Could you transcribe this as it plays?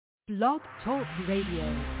Blog Talk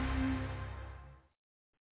Radio.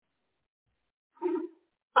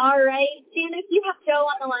 All right, Janice, you have Joe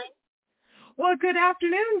on the line. Well, good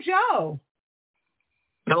afternoon, Joe.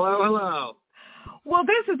 Hello. Well,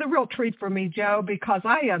 this is a real treat for me, Joe, because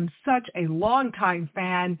I am such a longtime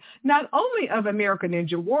fan, not only of American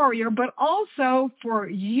Ninja Warrior, but also for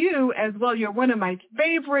you as well. You're one of my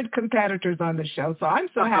favorite competitors on the show, so I'm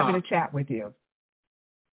so happy to chat with you.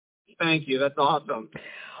 Thank you. That's awesome.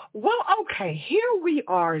 Well, okay, here we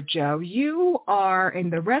are, Joe. You are,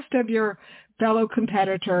 and the rest of your fellow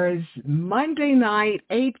competitors, Monday night,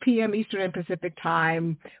 8 p.m. Eastern and Pacific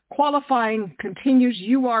time. Qualifying continues.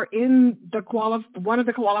 You are in the one of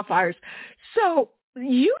the qualifiers. So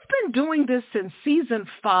you've been doing this since season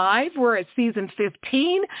 5. We're at season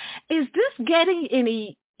 15. Is this getting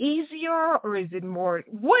any easier, or is it more?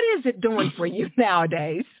 What is it doing for you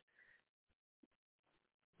nowadays?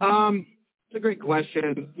 It's a great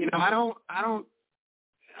question. I don't.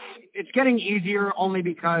 It's getting easier only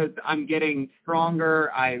because I'm getting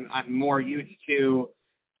stronger. I'm more used to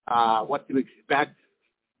what to expect,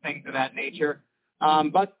 things of that nature.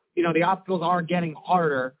 But the obstacles are getting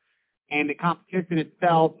harder, and the competition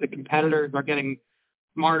itself, the competitors are getting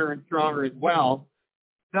smarter and stronger as well.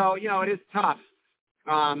 So it is tough.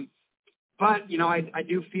 But I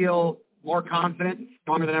do feel more confident,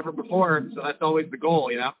 stronger than ever before. So that's always the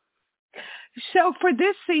goal. So for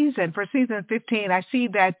this season, for season 15, I see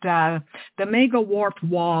that the mega warped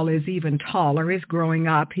wall is even taller, is growing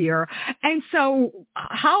up here. And so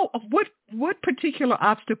what particular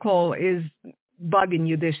obstacle is bugging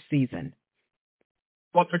you this season?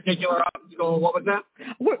 What particular obstacle? What was that?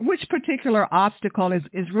 Which particular obstacle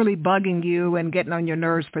is really bugging you and getting on your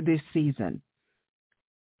nerves for this season?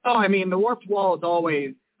 Oh, I mean, the warped wall is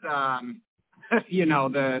always, the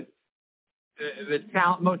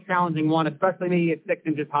most challenging one, especially me at 6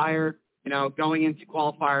 inches higher. Going into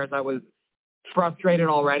qualifiers, I was frustrated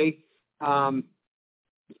already. But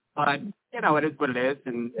it is what it is,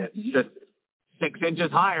 and it's just 6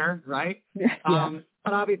 inches higher, right? Yeah.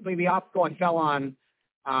 But obviously, the obstacle I fell on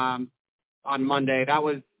Monday, that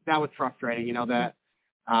was frustrating. That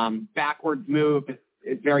backwards move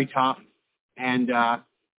is very tough, and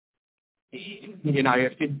if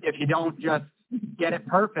you don't just get it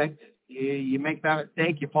perfect, you make that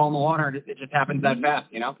mistake, you fall in the water, and it just happens that fast,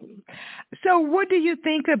 So what do you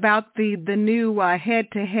think about the new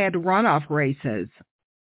head-to-head runoff races?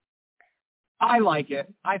 I like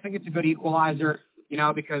it. I think it's a good equalizer,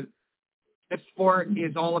 because this sport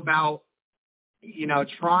is all about,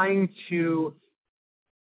 trying to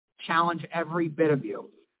challenge every bit of you,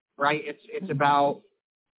 right? It's about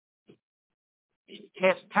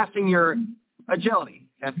testing your agility,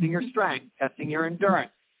 testing your strength, testing your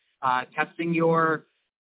endurance, testing your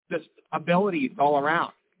just abilities all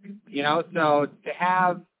around, so to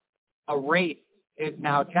have a race is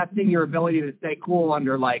now testing your ability to stay cool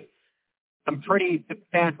under some pretty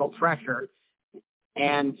substantial pressure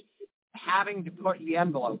and having to push the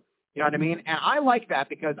envelope, you know what I mean? And I like that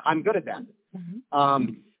because I'm good at that,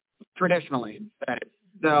 traditionally.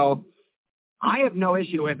 So I have no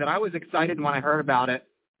issue with it. I was excited when I heard about it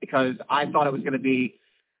because I thought it was going to be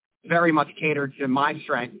very much catered to my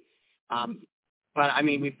strength. But I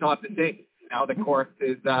mean, we still have to see. The course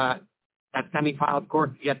is that semifinals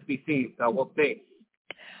course is yet to be seen, so we'll see.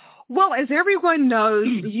 Well, as everyone knows,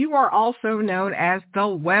 you are also known as the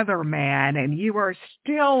Weatherman, and you are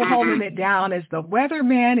still holding it down as the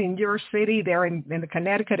Weatherman in your city there in the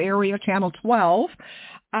Connecticut area, Channel 12.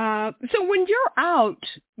 So when you're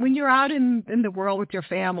out in the world with your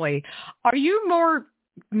family, are you more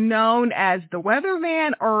known as the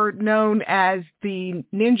Weatherman or known as the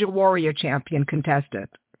Ninja Warrior champion contestant?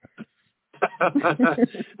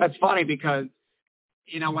 That's funny because,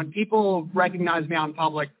 when people recognize me on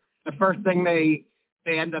public, the first thing they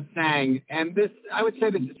end up saying, and this, I would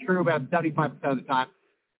say this is true about 75% of the time,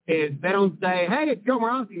 is they don't say, hey, it's Joe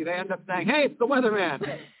Moravsky. They end up saying, hey, it's the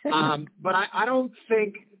Weatherman. But I don't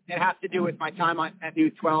think it has to do with my time at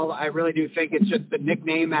News 12. I really do think it's just the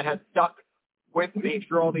nickname that has stuck with me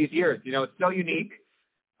for all these years. It's so unique.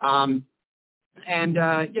 It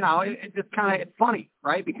just it's funny,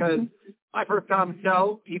 right? Because my first time on the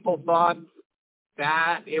show, people thought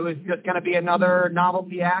that it was just going to be another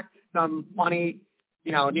novelty act, some funny,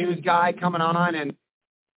 news guy coming on, and,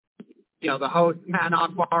 the host, Matt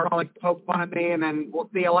Akbar, poke fun at me, and then we'll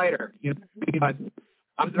see you later. But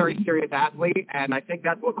I'm a very serious athlete, and I think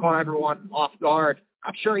that's what caught everyone off guard.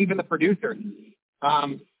 I'm sure even the producers.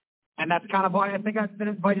 And that's kind of why I think I've been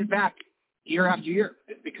invited back year after year.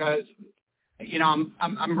 It's because,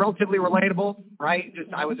 I'm relatively relatable, right?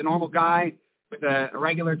 Just I was a normal guy with a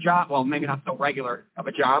regular job. Well, maybe not so regular of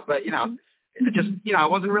a job, but, it just, I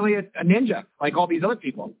wasn't really a ninja like all these other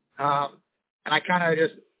people. And I kind of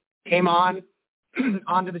just came onto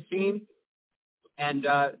the scene and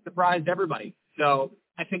surprised everybody. So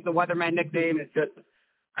I think the Weatherman nickname is just,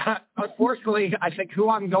 unfortunately, I think who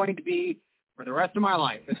I'm going to be for the rest of my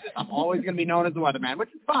life. I'm always going to be known as the Weatherman, which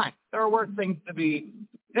is fine. There are worse things to be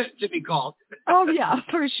called. Oh yeah,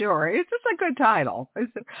 for sure. It's just a good title.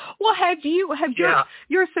 Well, have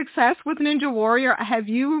your success with Ninja Warrior, have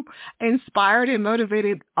you inspired and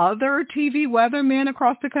motivated other TV weathermen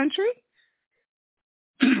across the country?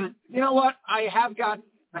 You know what? I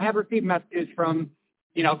have received messages from,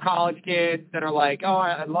 college kids that are like, oh,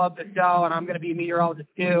 I love the show and I'm going to be a meteorologist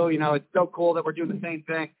too. It's so cool that we're doing the same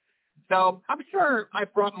thing. So I'm sure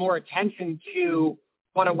I've brought more attention to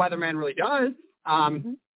what a weatherman really does.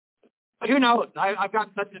 But who knows? I've got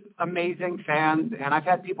such amazing fans, and I've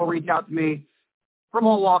had people reach out to me from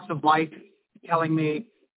all walks of life telling me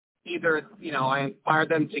either, I inspired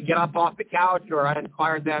them to get up off the couch or I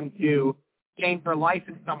inspired them to change their life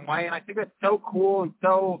in some way. And I think that's so cool and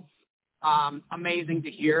so amazing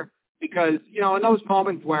to hear because, in those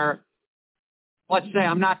moments where, let's say,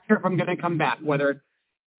 I'm not sure if I'm going to come back, whether it's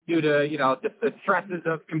due to, the stresses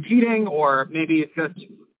of competing or maybe it's just,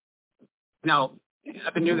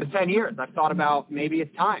 I've been doing this 10 years. I've thought about maybe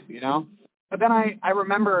it's time, But then I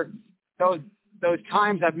remember those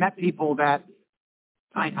times I've met people that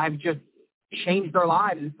I've just changed their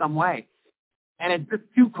lives in some way. And it's just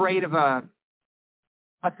too great of a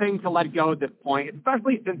thing to let go at this point,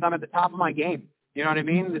 especially since I'm at the top of my game. You know what I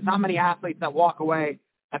mean? There's not many athletes that walk away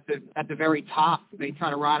at the very top. They try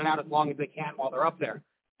to ride it out as long as they can while they're up there.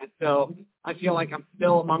 And so I feel like I'm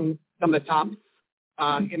still among some of the tops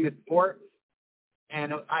in this sport.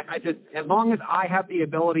 And I just, as long as I have the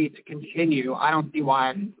ability to continue, I don't see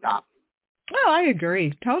why I should stop. Oh, I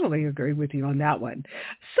agree. Totally agree with you on that one.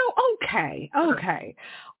 So, okay.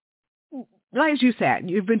 Like you said,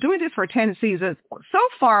 you've been doing this for 10 seasons. So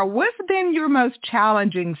far, what's been your most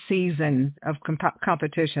challenging season of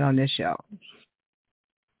competition on this show?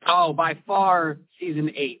 Oh, by far,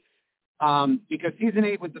 season 8. Because season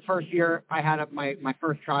 8 was the first year I had my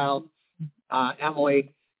first child,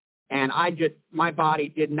 Emily, and my body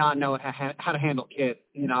did not know how to handle kids.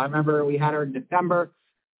 I remember we had her in December.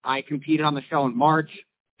 I competed on the show in March,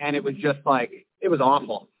 and it was just like, it was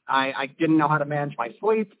awful. I didn't know how to manage my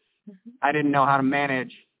sleep. I didn't know how to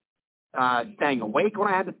manage staying awake when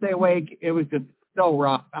I had to stay awake. It was just so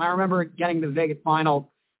rough. And I remember getting to the Vegas finals,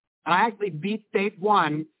 and I actually beat stage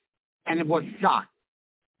 1, and it was shocked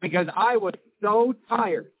because I was so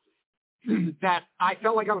tired that I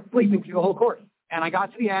felt like I was sleeping through the whole course. And I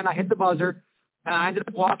got to the end, I hit the buzzer, and I ended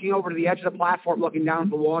up walking over to the edge of the platform looking down at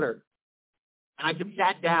the water. And I just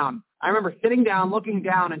sat down. I remember sitting down, looking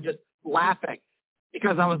down, and just laughing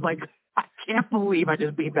because I was like, I can't believe I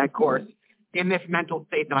just beat that course in this mental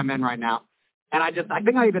state that I'm in right now. And I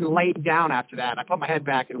think I even laid down after that. I put my head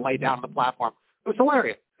back and laid down on the platform. It was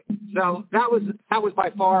hilarious. So that was by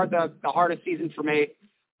far the hardest season for me.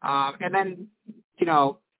 And then,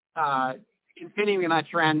 continuing that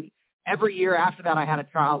trend, every year after that I had a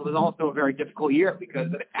child. It was also a very difficult year because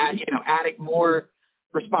of, adding more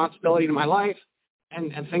responsibility to my life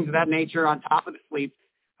and things of that nature on top of the sleep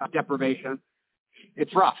deprivation.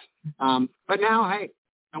 It's rough. But now, hey,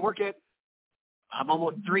 I'm working. I'm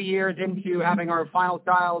almost 3 years into having our final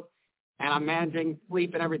child, and I'm managing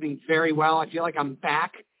sleep and everything very well. I feel like I'm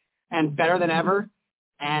back and better than ever,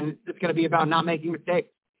 and it's going to be about not making mistakes.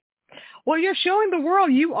 Well, you're showing the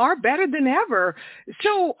world you are better than ever.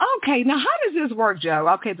 So, okay, now how does this work, Joe?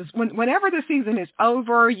 Okay, whenever the season is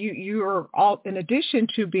over, you're all, in addition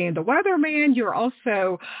to being the weatherman, you're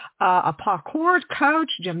also a parkour coach,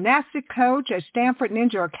 gymnastic coach at Stanford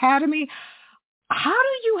Ninja Academy. How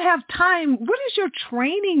do you have time? What is your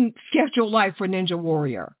training schedule like for Ninja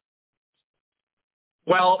Warrior?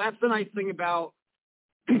 Well, that's the nice thing about,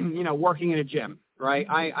 working in a gym, right?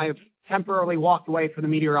 I've temporarily walked away from the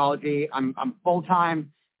meteorology. I'm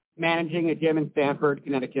full-time managing a gym in Stanford,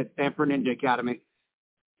 Connecticut, Stanford Ninja Academy.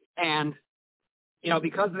 And,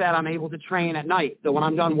 because of that, I'm able to train at night. So when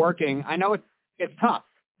I'm done working, I know it's tough,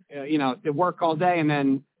 to work all day and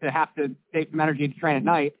then to have to save some energy to train at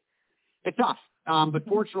night. It's tough. But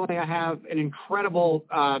fortunately, I have an incredible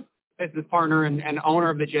business partner and owner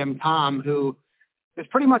of the gym, Tom, who has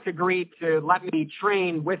pretty much agreed to let me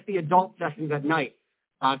train with the adult sessions at night.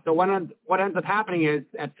 So what ends up happening is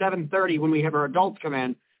at 7:30 when we have our adults come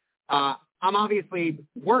in, I'm obviously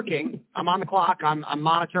working. I'm on the clock. I'm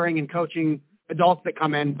monitoring and coaching adults that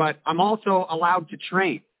come in, but I'm also allowed to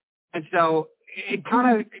train. And so it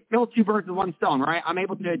kind of kills two birds with one stone, right? I'm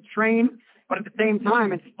able to train, but at the same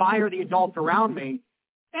time inspire the adults around me,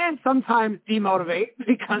 and sometimes demotivate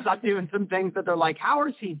because I'm doing some things that they're like, how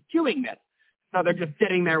is he doing this? So they're just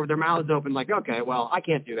sitting there with their mouths open like, okay, well, I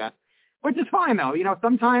can't do that, which is fine, though. You know,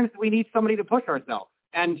 sometimes we need somebody to push ourselves.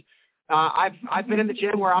 And I've been in the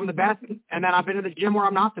gym where I'm the best, and then I've been in the gym where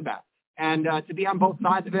I'm not the best. And to be on both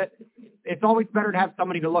sides of it, it's always better to have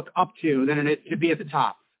somebody to look up to than it is to be at the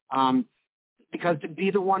top. Because to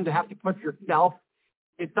be the one to have to push yourself,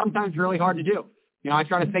 it's sometimes really hard to do. You know, I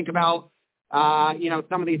try to think about,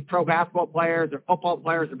 some of these pro basketball players or football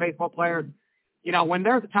players or baseball players. You know, when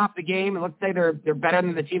they're at the top of the game, and let's say they're better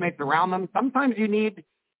than the teammates around them, sometimes you need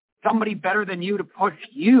somebody better than you to push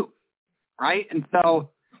you, right? And so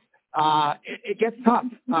it gets tough.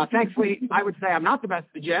 Thankfully, I would say I'm not the best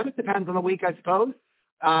at the gym. It depends on the week, I suppose.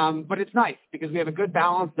 But it's nice because we have a good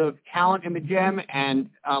balance of talent in the gym. And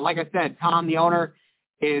like I said, Tom, the owner,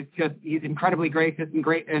 he's incredibly gracious and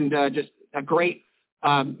great, and just a great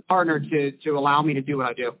partner to allow me to do what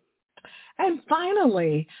I do. And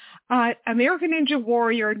finally, American Ninja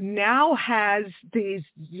Warrior now has these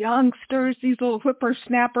youngsters, these little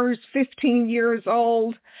whippersnappers, 15 years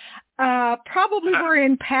old. Probably were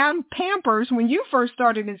in Pampers when you first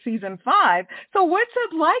started in season 5. So what's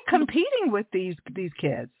it like competing with these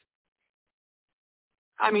kids?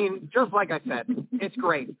 I mean, just like I said, it's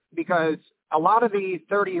great because a lot of these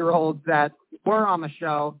 30-year-olds that were on the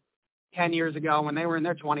show 10 years ago when they were in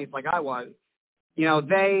their 20s like I was, you know,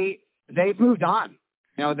 they've moved on.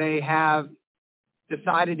 You know, they have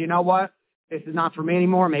decided, you know what, this is not for me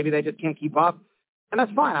anymore. Maybe they just can't keep up. And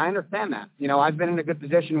that's fine. I understand that. You know, I've been in a good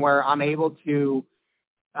position where I'm able to,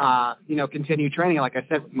 continue training, like I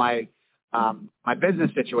said, with my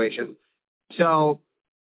business situation. So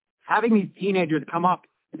having these teenagers come up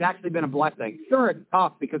has actually been a blessing. Sure, it's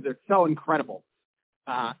tough because they're so incredible.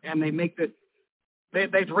 And they make this,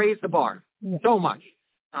 they've raised the bar so much.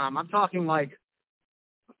 I'm talking like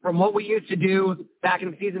from what we used to do back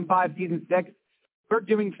in season 5, season 6, we're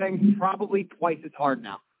doing things probably twice as hard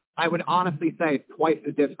now. I would honestly say it's twice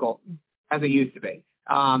as difficult as it used to be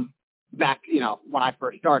back, when I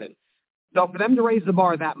first started. So for them to raise the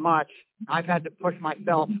bar that much, I've had to push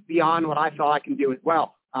myself beyond what I thought I can do as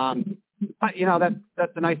well. But,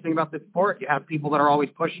 that's the nice thing about this sport. You have people that are always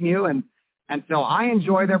pushing you. And so I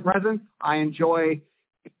enjoy their presence. I enjoy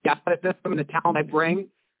the athletic system and the talent they bring to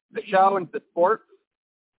the show and to the sport.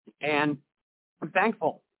 And I'm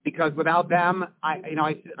thankful. Because without them,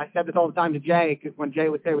 I said this all the time to Jay, because when Jay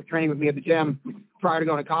was training with me at the gym prior to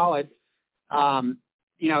going to college, I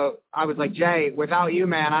was like, Jay, without you,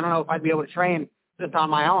 man, I don't know if I'd be able to train just on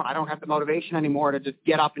my own. I don't have the motivation anymore to just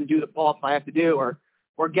get up and do the pull-ups I have to do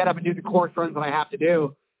or get up and do the course runs that I have to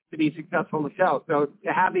do to be successful in the show. So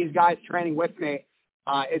to have these guys training with me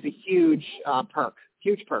is a huge perk,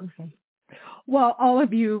 huge perk. Okay. Well, all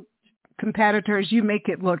of you competitors, you make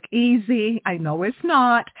it look easy. I know it's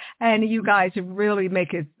not, and you guys really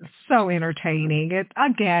make it so entertaining. The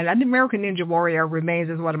American Ninja Warrior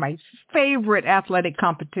remains as one of my favorite athletic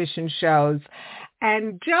competition shows.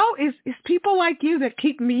 And Joe, it's people like you that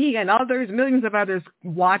keep me and others, millions of others,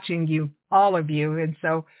 watching you, all of you, and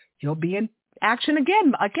so you'll be in action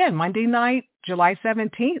again Monday night, July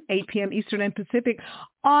 17th, 8 p.m. Eastern and Pacific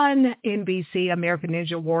on NBC, American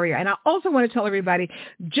Ninja Warrior. And I also want to tell everybody,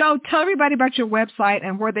 Joe, tell everybody about your website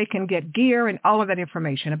and where they can get gear and all of that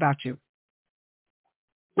information about you.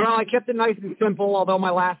 Well, I kept it nice and simple, although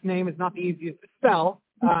my last name is not the easiest to spell,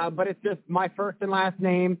 but it's just my first and last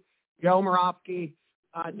name,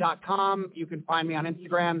 Moravsky.com. You can find me on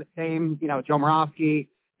Instagram, the same, Joe Moravsky.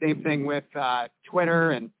 Same thing with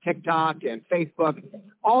Twitter and TikTok and Facebook,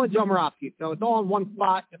 all at Joe Moravsky. So it's all in one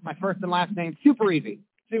spot. It's my first and last name. Super easy.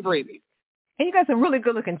 Super easy. And you got some really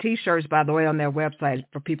good-looking T-shirts, by the way, on their website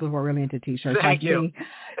for people who are really into T-shirts. Thank you. Me.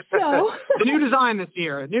 So the new design this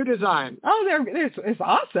year. New design. Oh, it's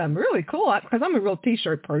awesome. Really cool. Because I'm a real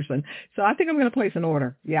T-shirt person. So I think I'm going to place an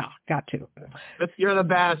order. Yeah, got to. You're the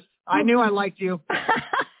best. I knew I liked you.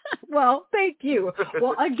 Well, thank you.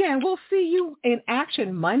 Well, again, we'll see you in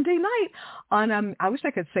action Monday night on, I wish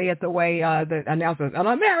I could say it the way the announcers, on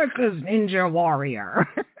America's Ninja Warrior.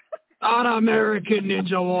 On American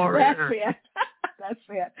Ninja Warrior. That's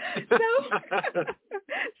it.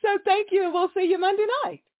 So thank you. We'll see you Monday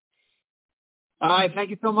night. All right. Thank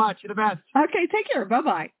you so much. You're the best. Okay. Take care.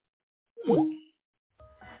 Bye-bye.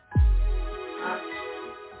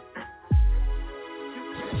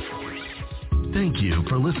 Thank you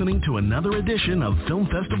for listening to another edition of Film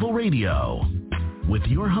Festival Radio with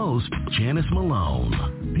your host, Janice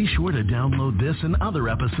Malone. Be sure to download this and other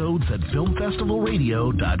episodes at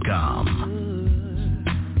filmfestivalradio.com.